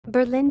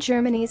Berlin,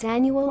 Germany's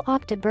annual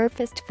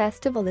Oktoberfest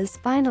festival is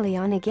finally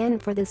on again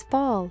for this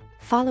fall,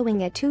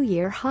 following a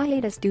 2-year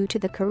hiatus due to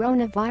the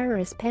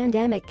coronavirus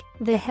pandemic,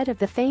 the head of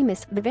the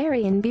famous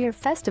Bavarian beer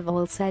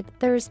festival said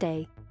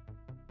Thursday.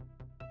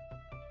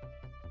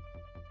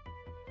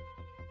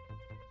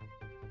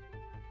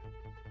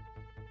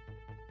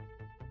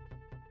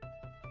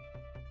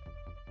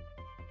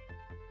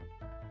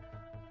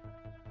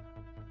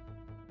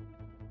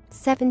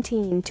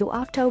 to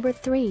October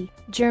 3,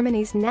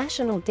 Germany's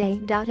National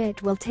Day.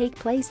 It will take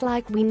place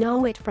like we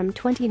know it from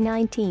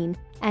 2019,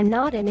 and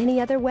not in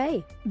any other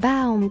way,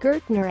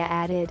 Baumgaertner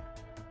added.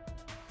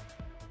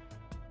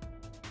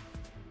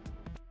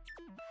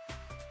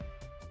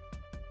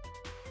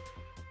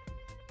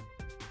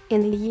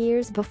 In the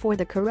years before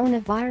the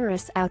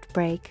coronavirus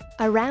outbreak,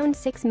 around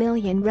 6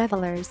 million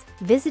revelers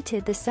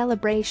visited the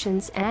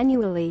celebrations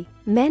annually,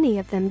 many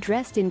of them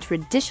dressed in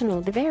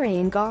traditional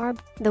Bavarian garb,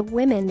 the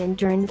women in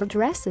dirndl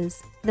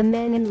dresses, the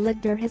men in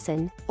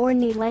lederhosen, or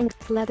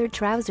knee-length leather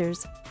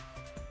trousers.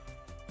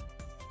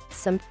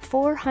 Some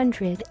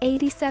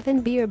 487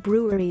 beer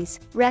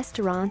breweries,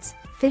 restaurants,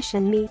 fish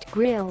and meat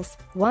grills,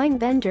 wine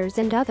vendors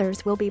and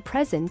others will be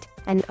present,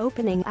 and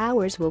opening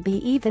hours will be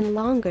even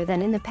longer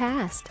than in the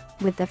past,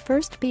 with the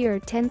first beer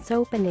tents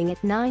opening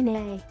at 9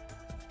 a.m.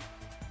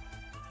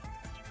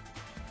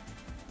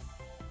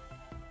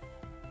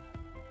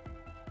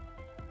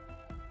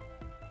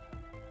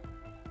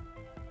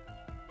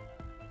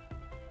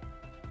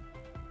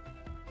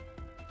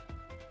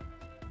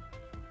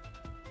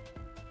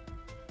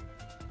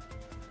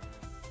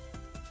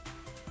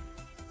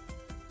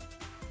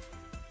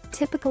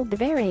 Typical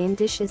Bavarian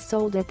dishes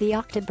sold at the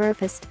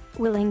Oktoberfest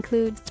will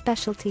include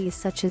specialties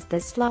such as the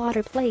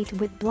slaughter plate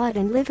with blood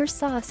and liver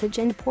sausage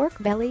and pork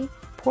belly,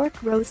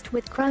 pork roast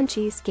with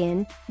crunchy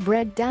skin,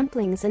 bread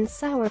dumplings and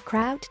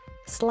sauerkraut,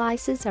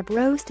 slices of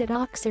roasted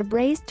ox or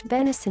braised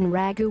venison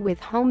ragu with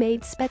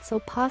homemade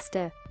spätzle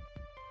pasta,